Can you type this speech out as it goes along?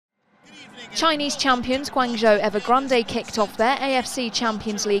Chinese champions Guangzhou Evergrande kicked off their AFC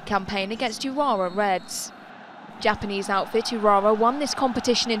Champions League campaign against Urawa Reds. Japanese outfit Urawa won this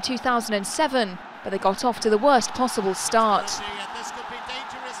competition in 2007, but they got off to the worst possible start.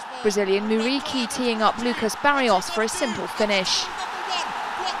 Brazilian Muriqi teeing up Lucas Barrios for a simple finish.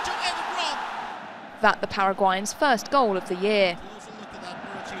 That the Paraguayan's first goal of the year.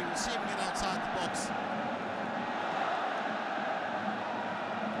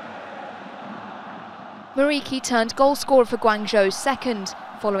 Muriqi turned goal scorer for Guangzhou's second,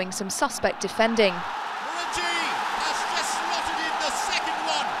 following some suspect defending. Has just slotted in the second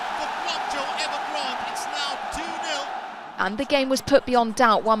one for Guangzhou Evergrande. It's now 2-0. And the game was put beyond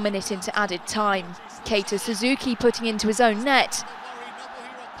doubt 1 minute into added time. Keita Suzuki putting into his own net.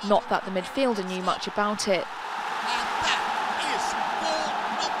 Not that the midfielder knew much about it. And that is goal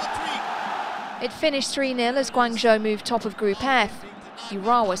number 3. It finished 3-0 as Guangzhou moved top of Group F.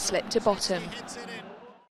 Urawa slipped to bottom. Hits it in.